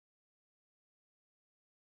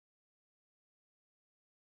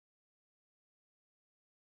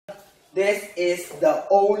This is the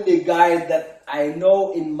only guy that I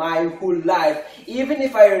know in my whole life. Even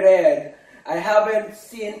if I read, I haven't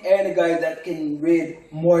seen any guy that can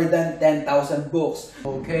read more than 10,000 books.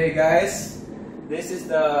 Okay guys, this is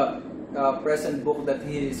the present book that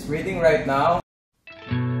he is reading right now.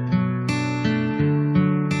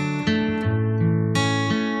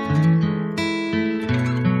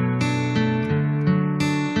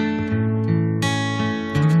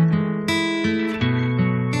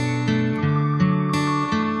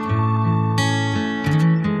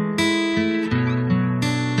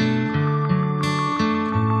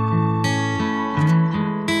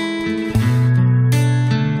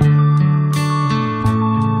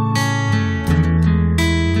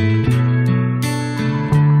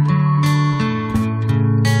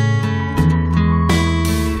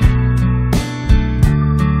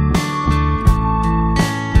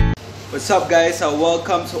 What's up guys,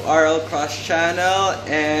 welcome to RL Cross channel,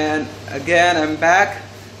 and again I'm back.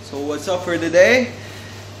 So what's up for today?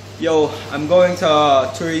 Yo, I'm going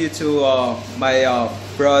to tour you to my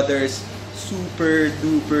brother's super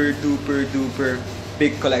duper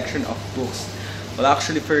big collection of books. Well,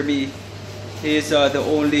 actually for me, he's the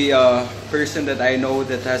only person that I know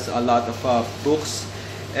that has a lot of books,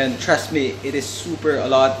 and trust me, it is super a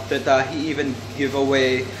lot that he even give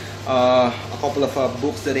away a couple of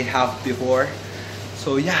books that I have before.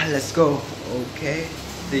 So yeah, let's go. Okay,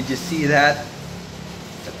 did you see that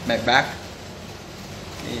at my back?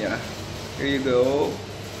 Yeah, here you go,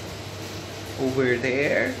 over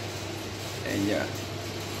there, and yeah.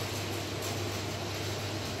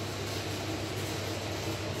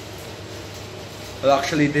 Well,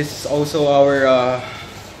 actually this is also our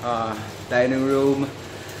dining room,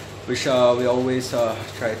 which we always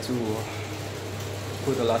try to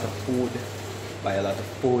put a lot of food, buy a lot of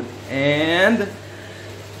food. And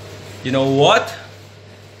you know what,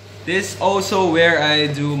 this also where I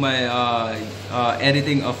do my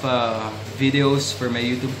editing of videos for my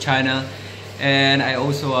YouTube channel, and I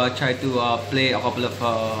also try to play a couple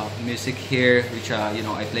of music here, which you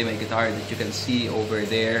know, I play my guitar that you can see over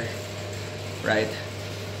there, right?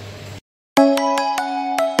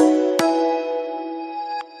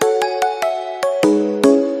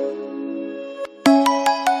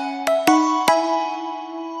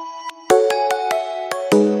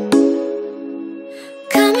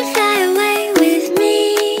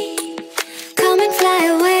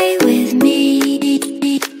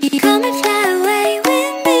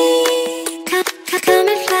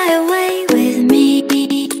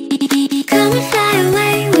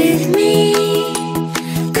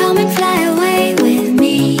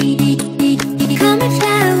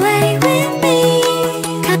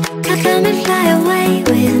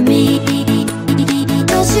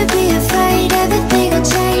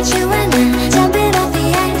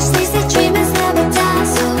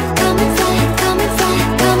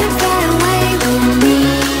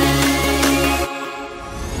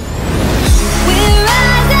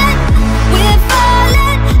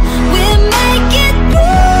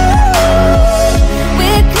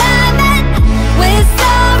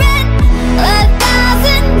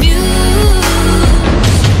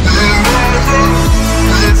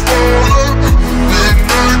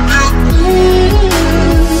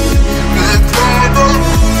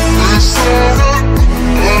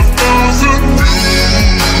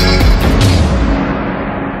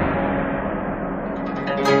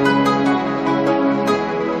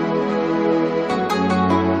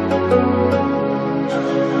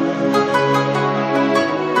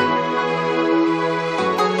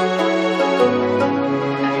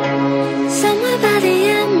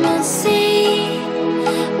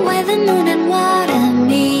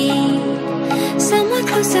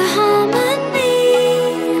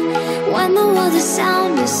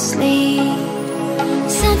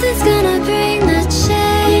 Something's gonna bring the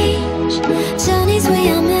change, journeys we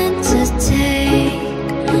are meant to take.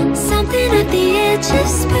 Something at the edge of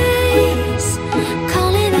space,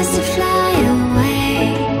 calling us to fly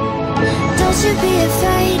away. Don't you be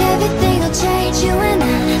afraid, everything will change. You and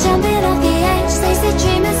I, jumping off the edge. They say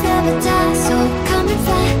dreamers never die, so come and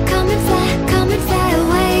fly, come and fly, come and fly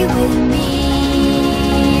away with me.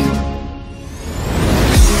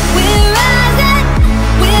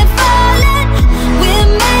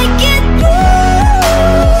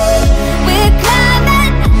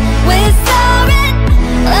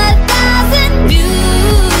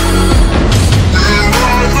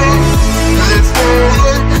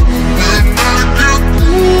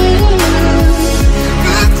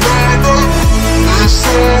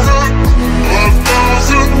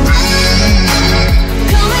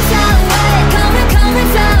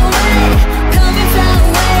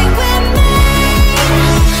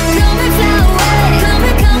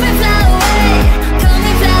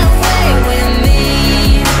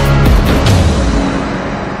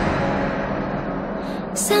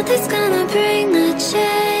 Something's gonna bring the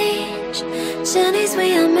change. Journeys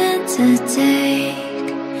we are meant to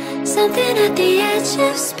take. Something at the edge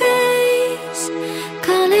of space,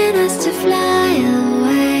 calling us to fly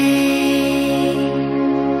away.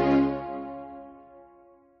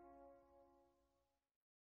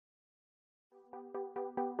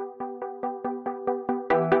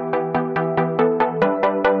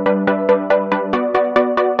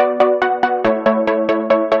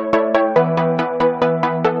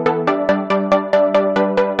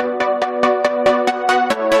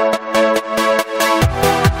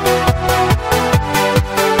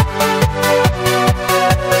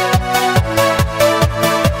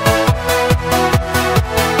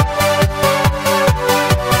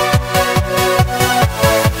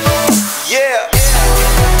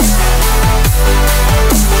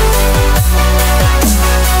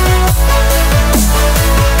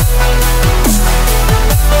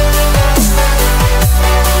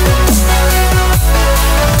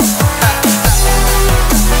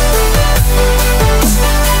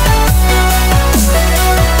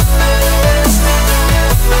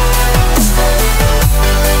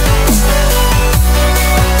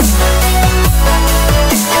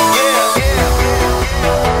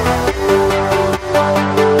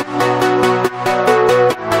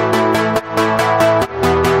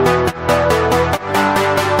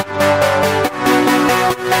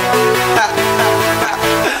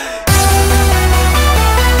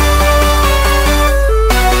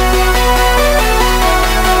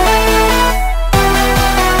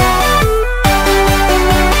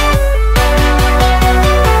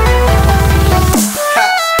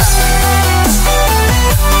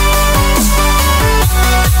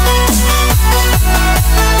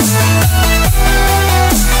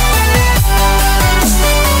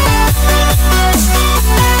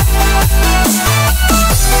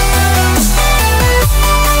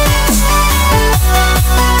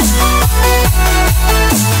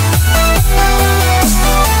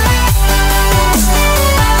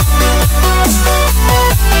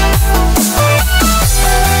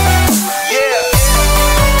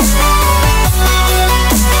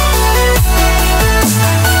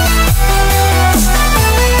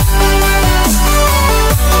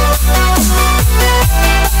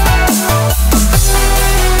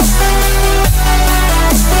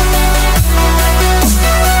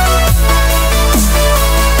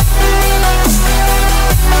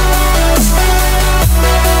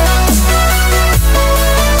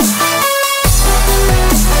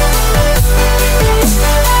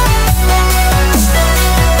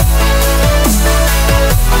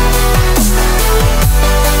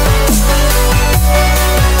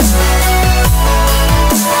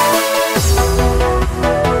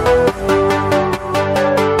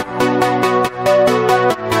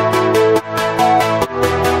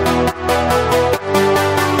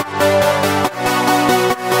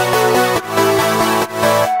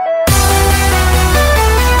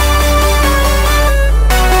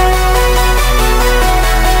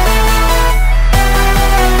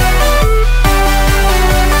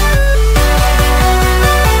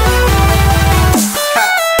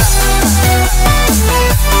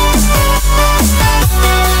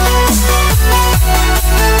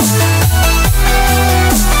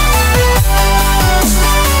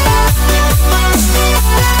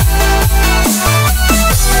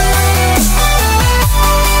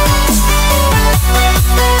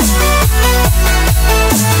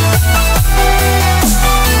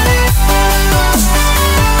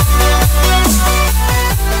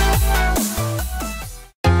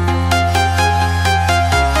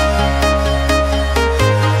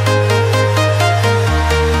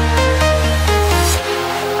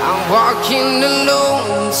 Walking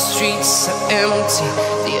alone, the streets are empty.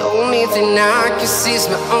 The only thing I can see is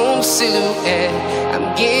my own silhouette.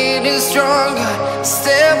 I'm getting stronger,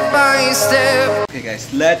 step by step. Okay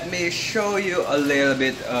guys, let me show you a little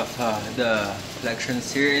bit of the collection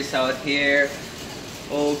series out here.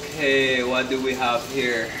 Okay, what do we have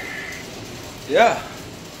here? Yeah,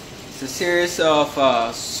 it's a series of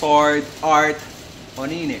sword art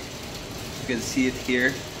onine. You can see it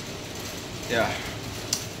here. Yeah,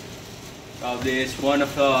 probably it's one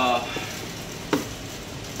of a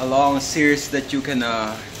long series that you can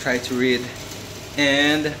try to read,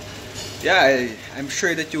 and yeah, I'm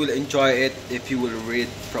sure that you will enjoy it if you will read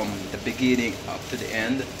from the beginning up to the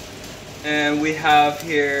end. And we have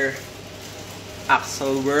here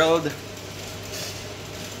Axel World.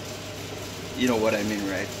 You know what I mean,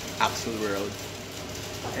 right? Axel World.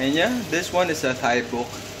 And yeah, this one is a Thai book.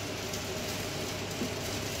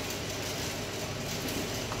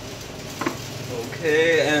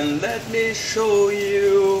 Okay, and let me show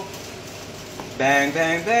you. Bang,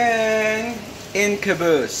 bang, bang.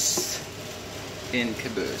 Incubus.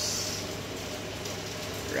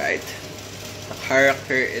 Right? The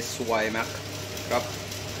character is Wymac.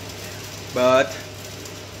 But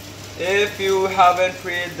if you haven't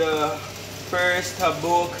read the first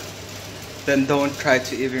book, then don't try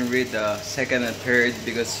to even read the second and third,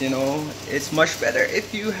 because you know it's much better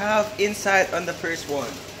if you have insight on the first one.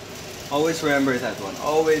 Always remember that one.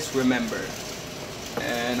 Always remember.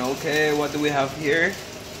 And okay, what do we have here?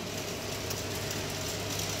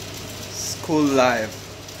 School Life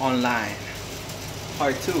Online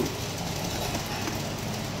Part 2.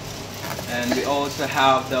 And we also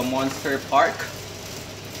have the Monster Park.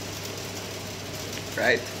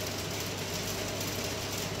 Right?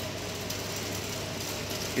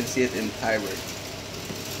 You can see it in Taiwan.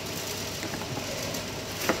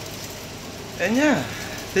 And yeah,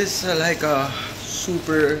 this is like a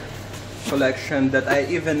super collection that I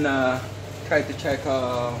even tried to check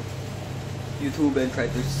YouTube and try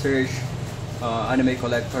to search anime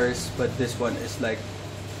collectors, but this one is like,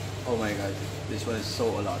 oh my god, this one is so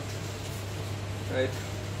a lot. Right?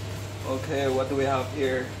 Okay, what do we have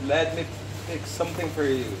here? Let me pick something for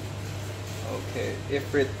you. Okay,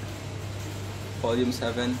 Ifrit Volume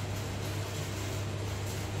 7.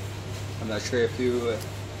 I'm not sure if you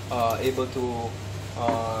able to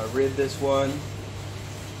read this one,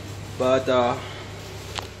 but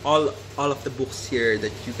all of the books here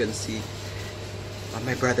that you can see,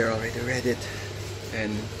 my brother already read it,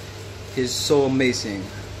 and he's so amazing.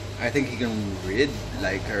 I think he can read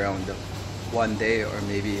like around one day, or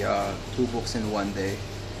maybe 2 books in one day.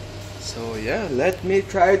 So yeah, let me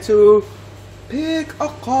try to pick a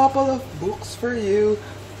couple of books for you.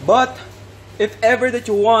 But if ever that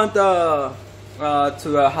you want to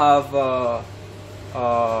have a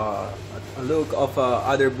look of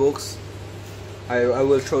other books, I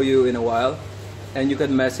will show you in a while, and you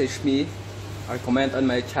can message me or comment on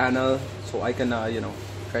my channel so I can you know,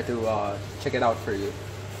 try to check it out for you.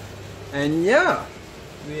 And yeah,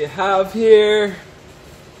 we have here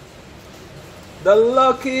the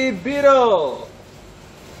Lucky Beetle.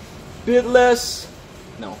 Beatless.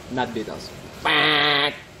 No, not Beatles.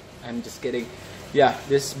 I'm just kidding. Yeah,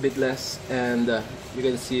 this is Beatless, and you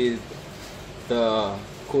can see the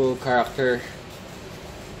cool character.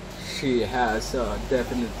 She has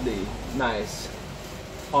definitely nice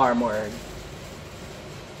armor.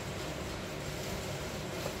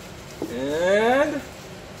 And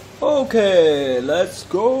okay, let's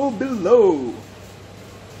go below.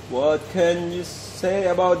 What can you say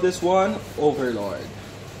about this one? Overlord.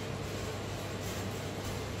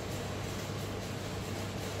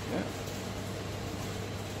 Yeah.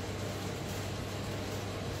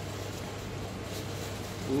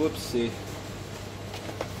 Whoopsie.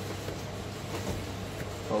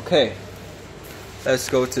 Okay, let's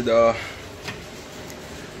go to the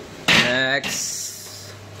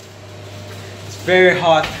next. It's very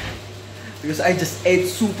hot because I just ate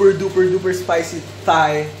super duper spicy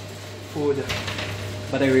Thai food,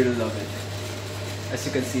 but I really love it. As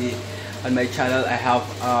you can see on my channel, I have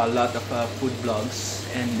a lot of food vlogs,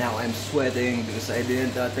 and now I'm sweating because I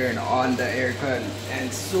didn't turn on the aircon and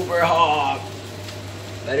it's super hot.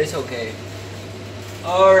 That is okay.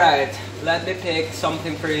 Alright, let me pick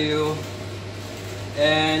something for you.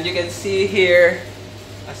 And you can see here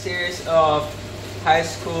a series of high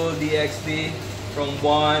school DxD from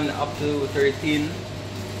 1 up to 13.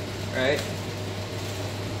 Right?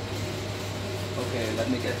 Okay, let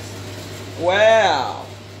me guess. Wow!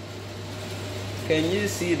 Can you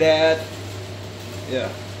see that? Yeah.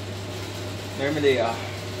 Normally,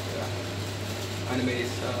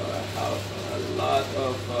 animes have a lot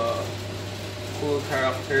of cool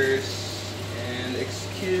characters. And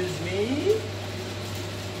excuse me,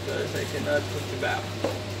 because I cannot put you back.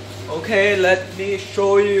 Okay, let me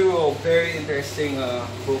show you a very interesting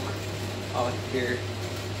book out here.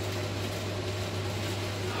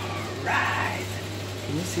 Alright,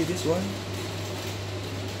 can you see this one?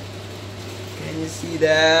 Can you see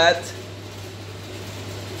that?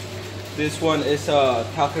 This one is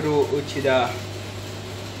Takeru Uchida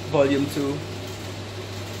Volume 2.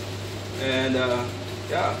 And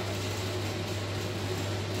yeah.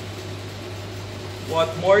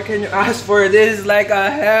 What more can you ask for? This is like a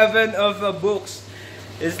heaven of books.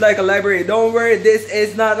 It's like a library. Don't worry, this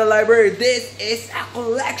is not a library. This is a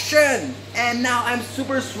collection. And now I'm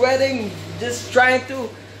super sweating just trying to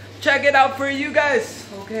check it out for you guys.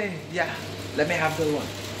 Okay, yeah. Let me have the one.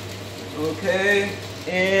 Okay,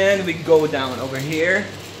 and we go down over here.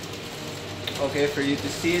 Okay, for you to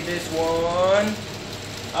see this one.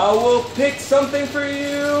 I will pick something for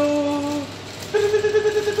you.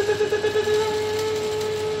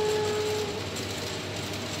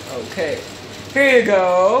 Okay, here you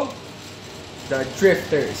go. The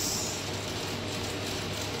Drifters.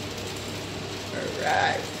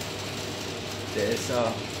 Alright. There's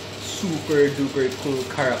a super duper cool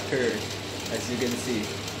character, as you can see.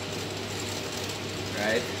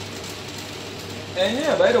 Right? And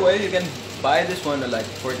yeah, by the way, you can buy this one at like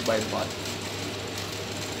 45 baht.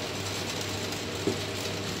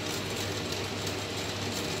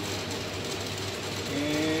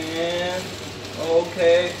 And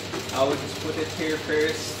okay, I will just put it here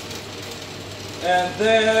first. And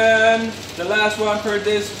then the last one for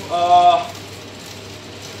this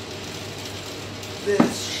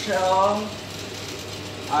shell,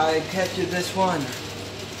 I get you this one.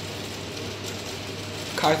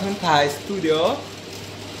 Cartoon Pie Studio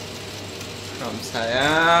from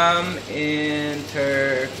Siam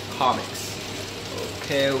Inter Comics.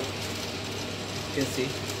 Okay, you can see,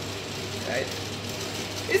 right?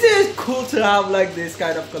 Isn't it cool to have like this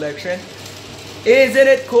kind of collection? Isn't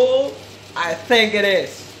it cool? I think it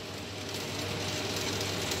is.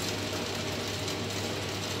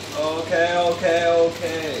 Okay.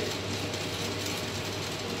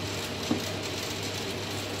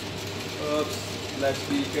 Oops. Let's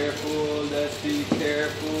be careful.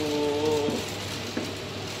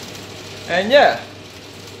 And yeah.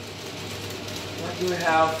 What do we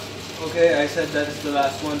have? Okay, I said that is the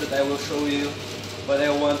last one that I will show you. But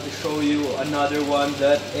I want to show you another one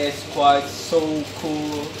that is quite so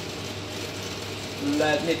cool.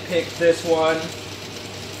 Let me pick this one.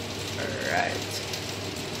 Alright.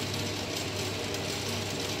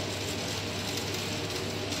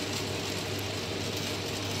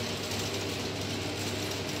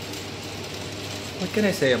 What can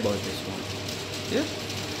I say about this one? Yeah.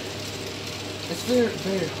 It's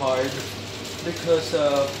very hard because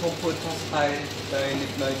Pumpo Thai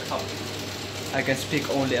I can speak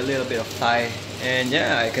only a little bit of Thai, and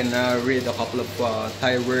yeah, I can read a couple of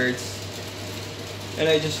Thai words, and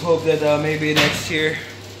I just hope that maybe next year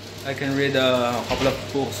I can read a couple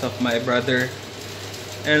of books of my brother.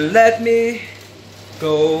 And let me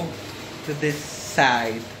go to this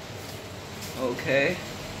side. Okay,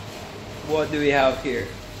 what do we have here?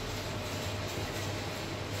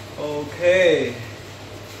 Okay,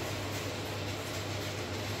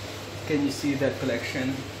 can you see that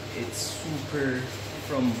collection? It's super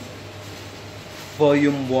from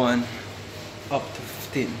volume 1 up to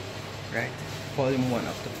 15, right? Volume 1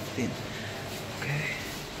 up to 15. Okay.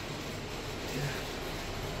 Yeah.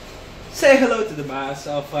 Say hello to the mass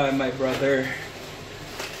of my brother,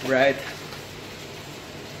 right?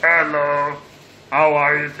 Hello, how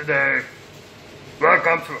are you today?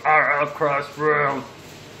 Welcome to RL Cross World.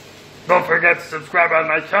 Don't forget to subscribe on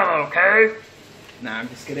my channel, okay? Nah, I'm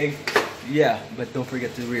just kidding. Yeah, but don't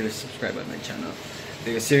forget to really subscribe on my channel,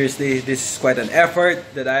 because seriously, this is quite an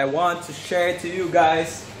effort that I want to share to you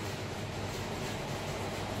guys.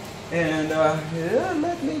 And yeah,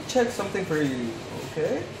 let me check something for you,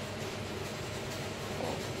 okay?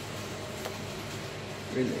 Oh.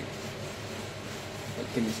 Really? What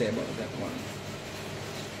can you say about that one?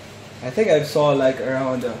 I think I saw like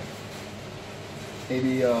around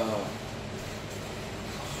maybe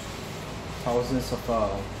thousands of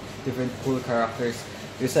different cool characters,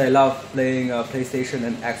 because I love playing PlayStation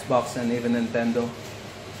and Xbox and even Nintendo.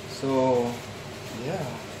 So yeah,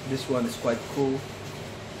 this one is quite cool.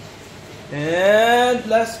 And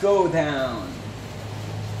let's go down.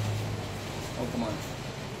 Oh, come on.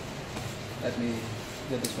 Let me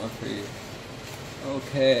get this one for you.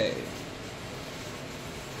 Okay.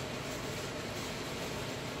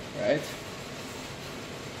 Right?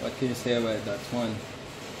 What can you say about that one?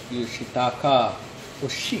 Yoshitaka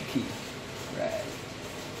Oshiki. Right.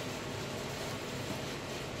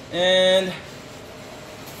 And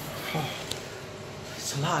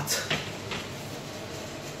it's a lot.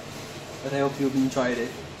 But I hope you've enjoyed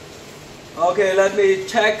it. Okay, let me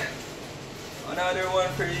check another one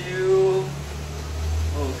for you.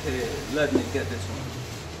 Okay, let me get this one.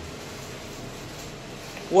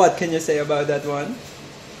 What can you say about that one?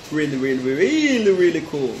 Really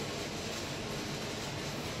cool.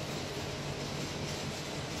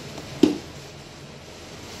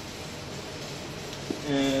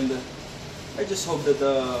 And I just hope that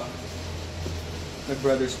my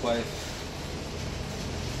brother's wife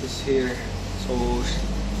is here so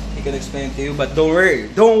he can explain to you. But don't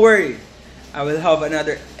worry, I will have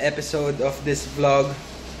another episode of this vlog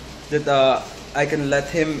that I can let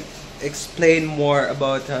him explain more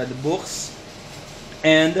about the books.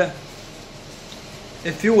 And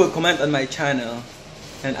if you will comment on my channel,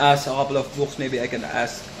 and ask a couple of books. Maybe I can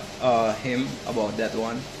ask him about that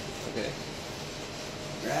one. Okay.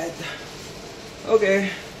 Right.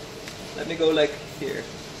 Okay. Let me go like here.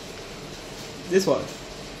 This one.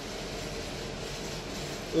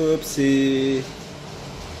 Oopsie.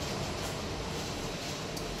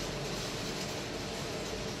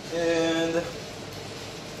 And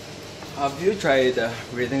have you tried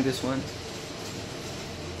reading this one?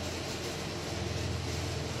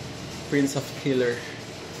 Prince of Killer.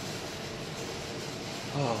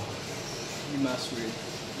 Oh, you must read.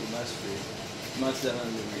 You must read. You must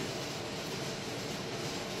definitely read.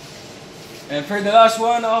 And for the last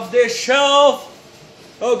one of this shelf,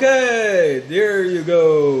 okay, there you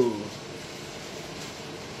go.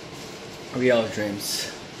 Real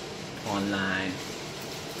Dreams Online.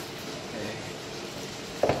 Okay.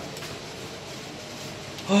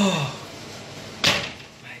 Oh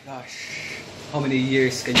my gosh. How many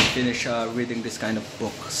years can you finish reading this kind of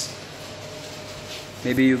books?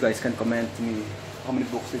 Maybe you guys can comment to me how many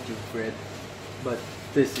books that you've read. But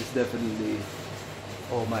this is definitely,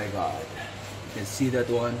 oh my god. You can see that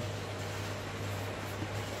one?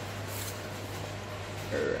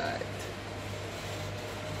 Alright.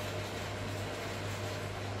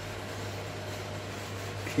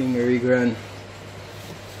 King Rigran.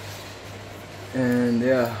 And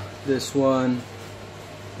yeah, this one,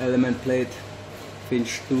 Element Plate,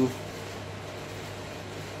 Finch 2.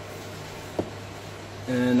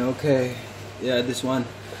 And okay, yeah, this one,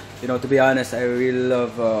 you know, to be honest, I really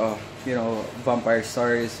love you know, vampire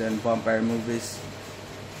stories and vampire movies.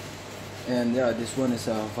 And yeah, this one is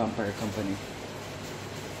a Vampire Company.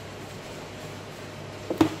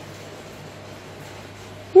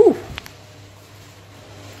 Woo!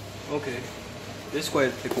 Okay, this is quite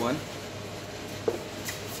a thick one.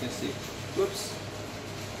 Let's see. Whoops.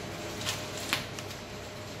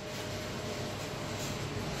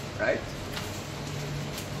 Right?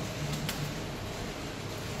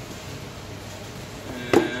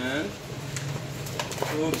 And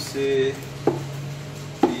oopsie.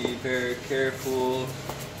 Be very careful,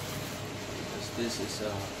 because this is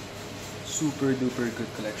a super duper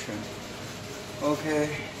good collection. Okay,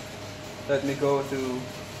 let me go to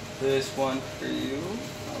this one for you.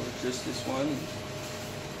 Just this one.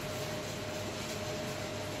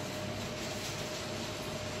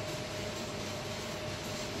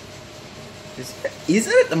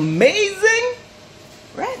 Isn't it amazing?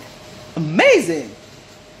 Right? Amazing!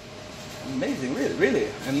 Amazing, really, really.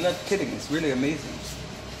 I'm not kidding, it's really amazing.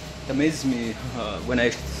 It amazes me when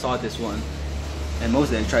I saw this one. And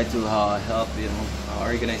mostly I tried to help, you know,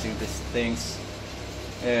 organizing these things.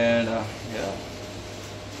 And yeah.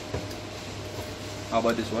 How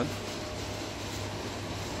about this one?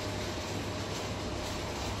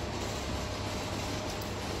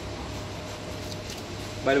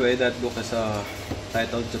 By the way, that book is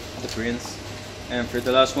titled The Prince. And for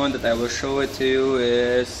the last one that I will show it to you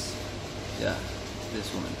is, yeah, this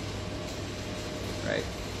one. Right,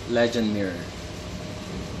 Legend Mirror.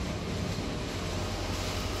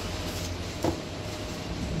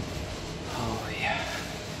 Oh yeah.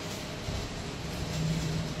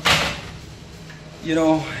 You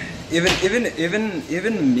know,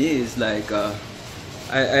 even me is like,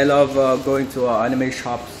 I love going to anime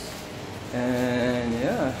shops. And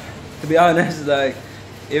yeah, to be honest, like,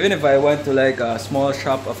 even if I went to like a small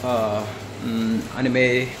shop of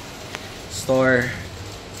anime store,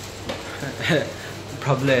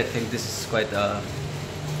 probably I think this is quite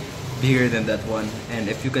bigger than that one. And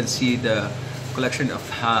if you can see the collection of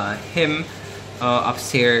him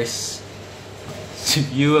upstairs,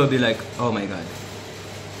 you will be like, oh my god,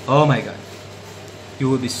 oh my god. You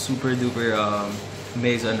will be super duper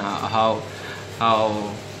amazed on how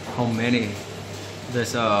many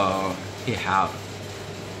does he have.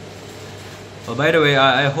 Well, by the way,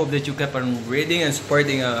 I hope that you kept on reading and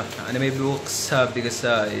supporting anime books, because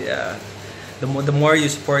yeah, the more you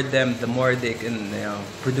support them, the more they can, you know,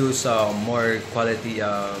 produce more quality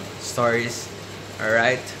stories. All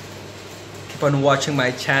right, keep on watching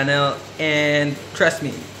my channel, and trust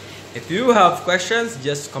me, if you have questions,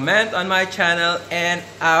 just comment on my channel and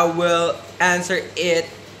I will answer it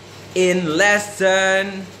in less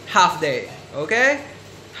than half day. Okay,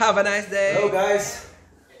 have a nice day. Hello guys,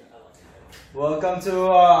 welcome to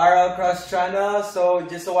RL Cross channel. So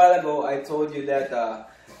just a while ago I told you that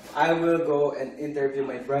I will go and interview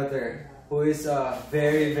my brother, who is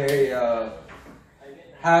very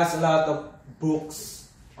has a lot of books,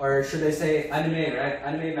 or should I say anime, right?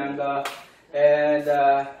 Anime manga,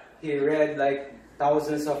 and he read like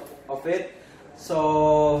thousands of it.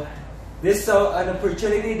 So this is an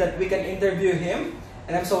opportunity that we can interview him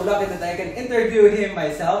and I'm so lucky that I can interview him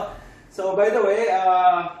myself. So by the way,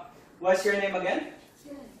 what's your name again?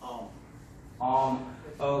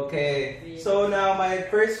 Okay. So now my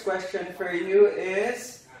first question for you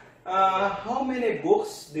is, how many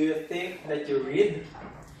books do you think that you read?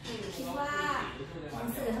 คิดว่าหนัง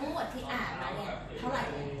สือทั้งหมดที่อ่านมาเนี่ยเท่าไหร่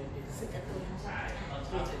เลยหนังสือการ์ตูนทั้งห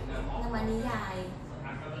มดนวนิยาย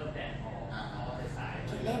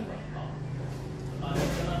กี่เล่ม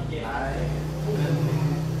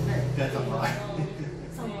เกิน200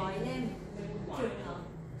 200 เล่มถึงเหรอ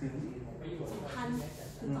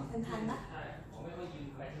2,000 ถึง 2,000 ปะ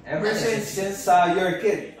Ever since you're a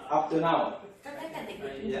kid up to now. ก็ตั้งแต่เด็กๆ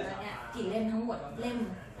ถึงตอนเนี้ยกี่เล่มทั้งหมดเล่ม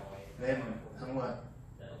ทั้งหมด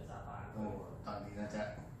โอ้ตอนนี้น่าจะ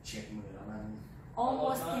เฉียดมือแล้วมั้ง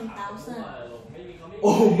almost 10,000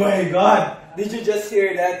 Oh my God! Did you just hear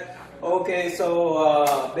that? Okay, so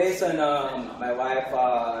based on my wife,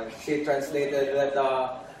 she translated that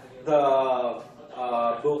the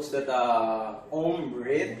books that Oom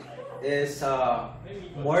read is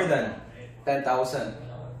more than 10,000.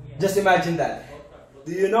 Just imagine that.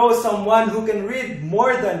 Do you know someone who can read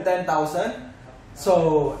more than 10,000? So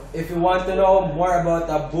if you want to know more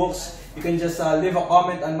about books, you can just leave a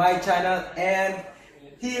comment on my channel and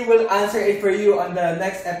he will answer it for you on the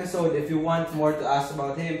next episode if you want more to ask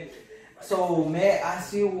about him. So may I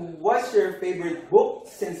ask you, what's your favorite book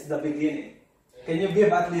since the beginning? Can you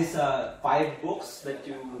give at least 5 books that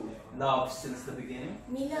you love since the beginning?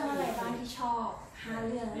 มีเรื่องอะไรบ้างที่ชอบ5 เ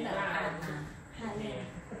รื่องตั้งแต่เราอ่านมา5 เรื่อง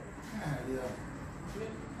 5 เรื่อง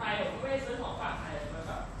ไปผมไม่ได้ซื้อของฝากใครมันแ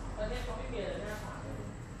บบประเทศเขาไม่มีอะไรน่าฝากเลย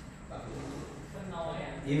แบบมันน้อยอ่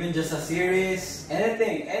ะ Even just a series,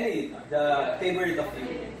 anything, the favorite of you.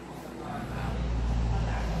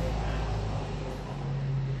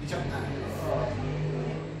 ที่ชอบอ่าน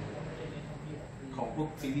ของพวก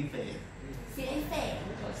ซีรีส์เฟส ซีรีส์เฟส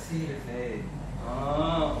Series.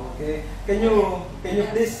 Okay. Can you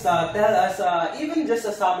please tell us even just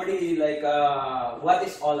a summary like what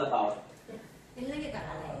it's all about? เป็นเรื่องเกี่ยวกับ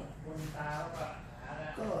อะไร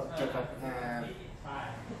ก็เกี่ยวกับ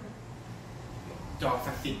จอบ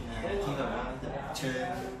ศักดิ์สิทธิ์นะที่แบบว่าจะเชิญ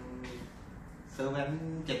เซอร์แวน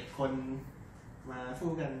7 คนมา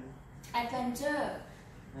สู้กัน Adventure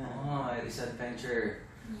It's adventure.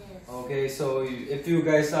 yes Okay, so if you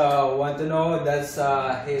guys want to know, that's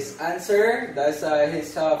his answer. That's his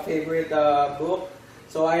favorite book.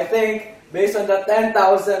 So I think based on the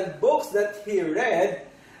 10,000 books that he read,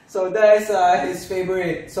 so that is his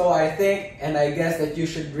favorite. So I think and I guess that you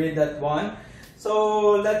should read that one. So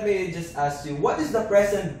let me just ask you, what is the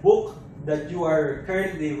present book that you are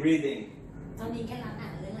currently reading? ตอนนี้กำลังอ่า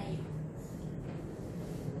นเรื่องอะไรอยู่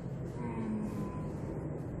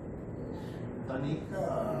ตอนนี้ก็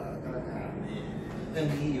กำลังอ่านเรื่อง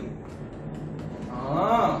นี้อยู่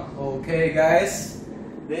Okay guys,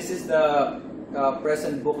 this is the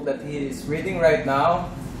present book that he is reading right now.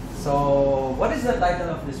 So what is the title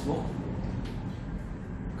of this book?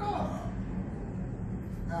 ก็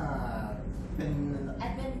เป็น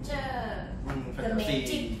Adventure แฟ The นตาซี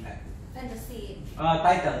Magic Fantasy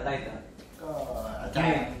Title. ก็อาจา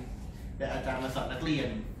รย์เป็นอาจารย์มาสอนนักเรียน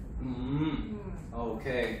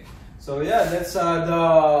Okay. So yeah, that's the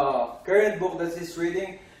current book that he's reading.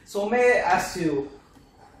 So may I ask you,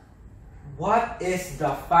 what is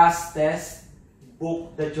the fastest book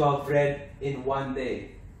that you have read in one day?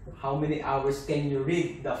 How many hours can you read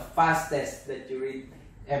the fastest that you read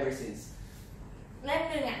ever since? เล่ม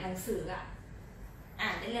หนึ่งอ่ะหนังสืออ่ะอ่า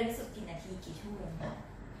นได้เร็วที่สุดกี่นาทีกี่ชั่วโมง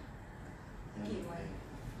กี่วัน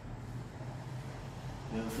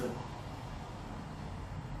เร็วสุด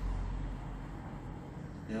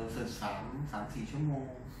3-4 ชั่วโมง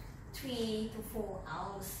 3 to 4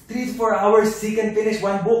 hours 3 to 4 hours he can finish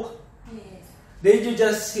one book. yes Did you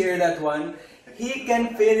just hear that one? He can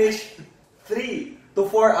finish 3 to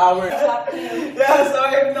 4 hours. Yeah, so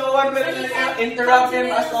if no one will interrupt him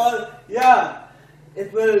at all, yeah,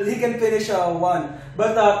 he can finish one.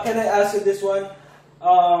 But can I ask you this one?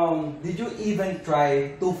 Did you even try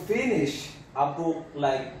to finish a book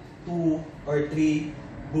like 2 or 3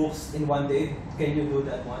 books in one day? Can you do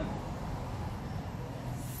that one?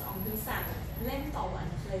 2 ถึง 3 เล่มต่อวัน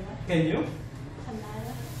เคยไหม Can you? ทำได้ไหม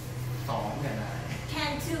 2อย่างไร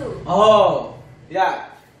can too Oh, yeah.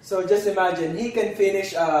 So just imagine he can finish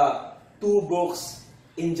 2 books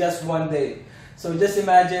in just one day. So just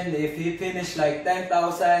imagine if he finished like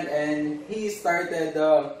 10,000 and he started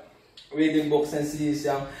reading books since he is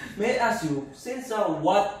young. May I ask you, since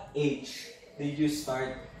what age did you start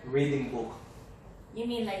reading book? you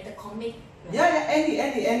mean like the comic Yeah,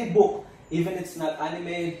 any book, even it's not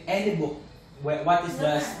anime, any book. What is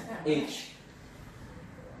the age?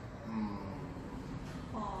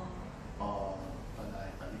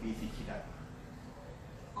 คิดอ่ะ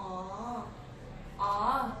อ๋อ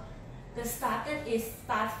the started is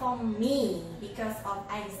start from me because of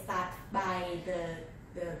I start by the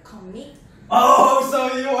comic. Oh, so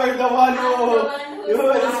you are the one I'm who, the one who you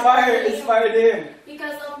inspired him.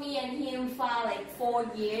 Because of me and him for like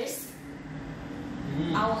 4 years,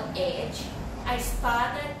 our age. I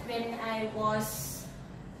started when I was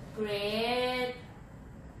grade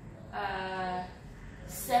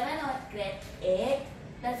 7 or grade 8.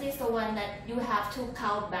 That is the one that you have to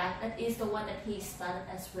count back. That is the one that he started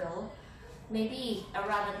as well. Maybe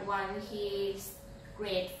around that one he's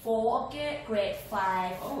grade 4, okay, grade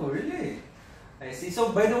 5. Oh, really? I see.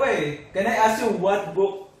 So, by the way, can I ask you what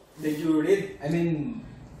book did you read? I mean,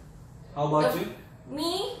 how about you?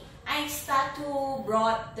 Me, I start to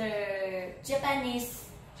brought the Japanese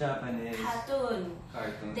cartoon.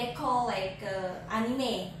 They call like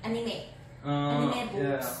anime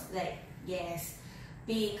books. Yeah. Like yes,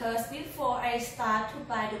 because before I start to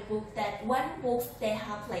buy the book, that one book they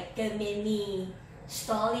have like many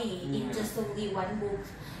story in just only one book,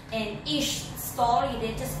 and each story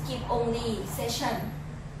they just keep only session.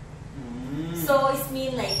 So it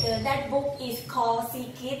means like that book is called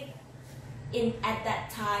Secret in at that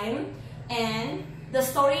time, and the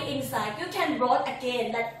story inside you can write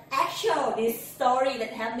again that actual this story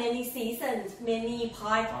that have many seasons, many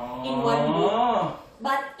parts in one book.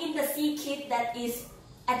 But in the Secret that is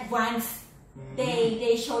advanced,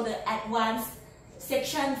 they show the advanced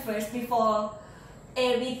section first before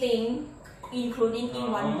everything including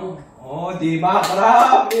in one book. Oh, di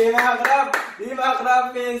makrab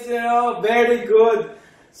means, very good.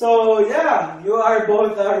 So yeah, you are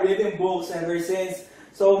both reading books ever since.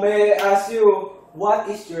 So may I ask you, what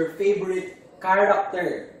is your favorite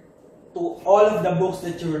character to all of the books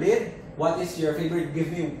that you read? What is your favorite?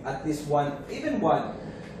 Give me at least one, even one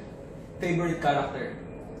favorite character.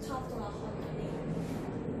 ชอบตัวละครตัวนี้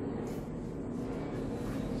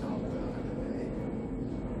ชอบเลย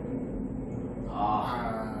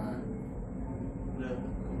เรื่อง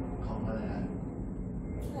ของอะไรนะ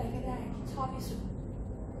อะไรก็ได้ชอบที่สุด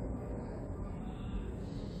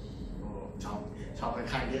โอ้ชอบค่อน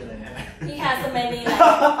ข้างเยอะเลยนะ He has so many like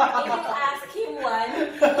if you ask him one,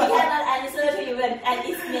 he cannot answer to you and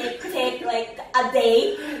it may take like a day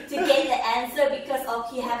to get the answer because of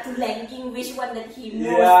he have to ranking which one that he most.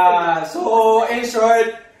 Yeah. So in short,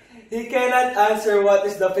 he cannot answer what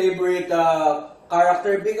is the favorite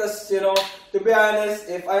character because to be honest,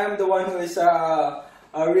 if I am the one who is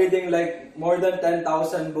reading like more than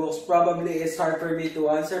 10,000 books, probably it's hard for me to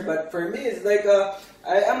answer. But for me, it's like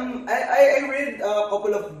I read a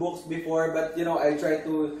couple of books before, but I try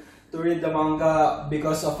to read the manga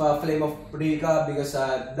because of Flame of Rika, because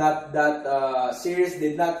that series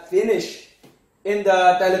did not finish in the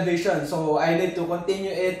television, so I need to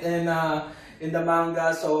continue it in the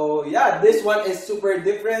manga. So yeah, this one is super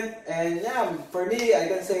different, and yeah, for me, I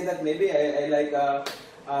can say that maybe I like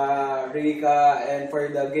Rika, and for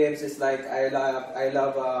the games, it's like I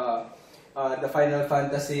love the Final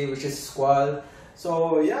Fantasy, which is Squall.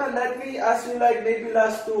 So yeah, let me ask you like maybe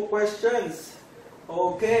last 2 questions.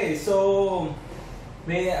 Okay, so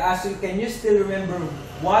may I ask you, can you still remember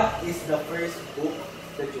what is the first book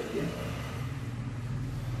that you read?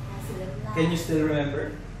 Can you still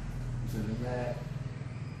remember? ส่วนเรื่องแรก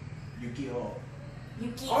ยูกิโอ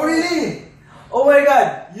Oh really? Oh my God!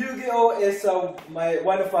 Yu-Gi-Oh is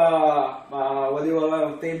one of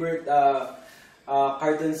my favorite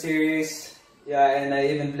cartoon series. Yeah, and I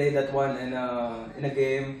even played that one in a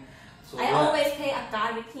game. So, I always play a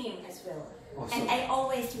card with him as well, and I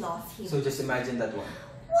always lost him. So just imagine that one.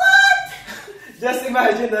 What? Just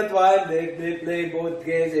imagine that one. They play both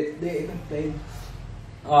games. They even played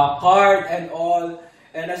card and all.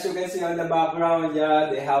 And as you can see on the background,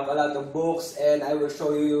 yeah, they have a lot of books, and I will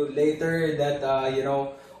show you later that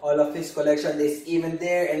all of his collection is even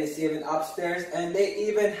there, and it's even upstairs, and they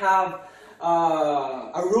even have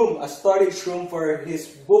a storage room for his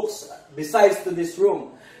books besides to this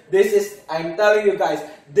room. I'm telling you guys,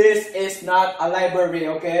 this is not a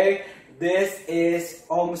library, okay? This is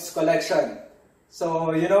Oom's collection.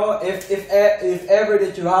 So if ever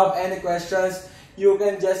that you have any questions, you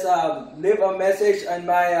can just leave a message on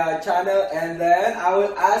my channel, and then I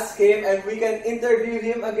will ask him and we can interview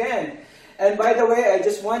him again. And by the way, I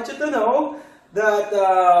just want you to know that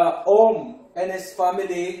Oom and his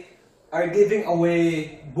family are giving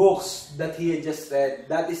away books that he just read.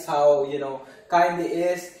 That is how kind he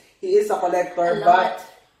is. He is a collector, but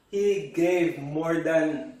he gave more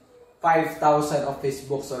than 5,000 of his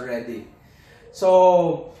books already.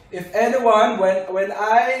 So if anyone, when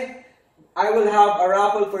I will have a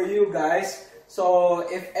raffle for you guys. So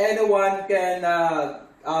if anyone can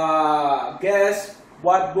guess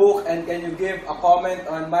what book and can you give a comment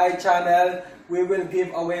on my channel, we will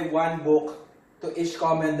give away one book to each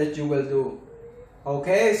comment that you will do.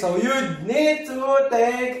 Okay, so you need to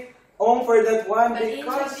thank Oom for that one But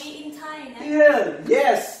because it will be in Thai, no? yeah,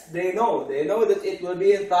 yes, they know that it will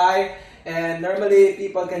be in Thai, and normally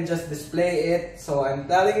people can just display it. So I'm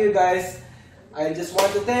telling you guys, I just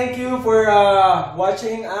want to thank you for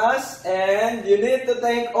watching us, and you need to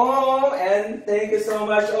thank Oom, and thank you so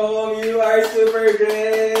much, Oom. You are super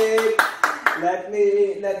great. Let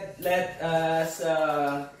us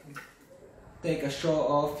take a show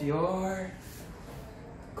of your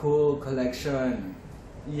cool collection.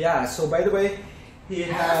 Yeah. So by the way, he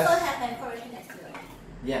I has. also have my Korean as well.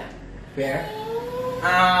 Yeah. Fair.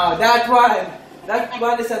 Ah, that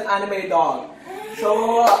one is an anime dog.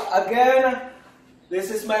 So again, this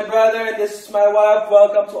is my brother and this is my wife.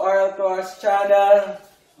 Welcome to RL Cross channel.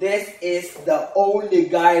 This is the only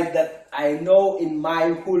guy that I know in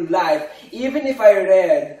my whole life. Even if I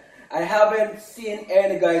read, I haven't seen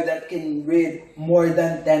any guy that can read more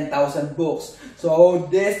than 10,000 books. So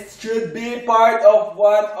this should be part of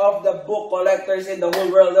one of the book collectors in the whole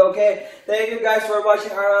world, okay? Thank you guys for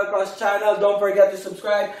watching RL Cross channel. Don't forget to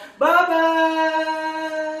subscribe. Bye-bye!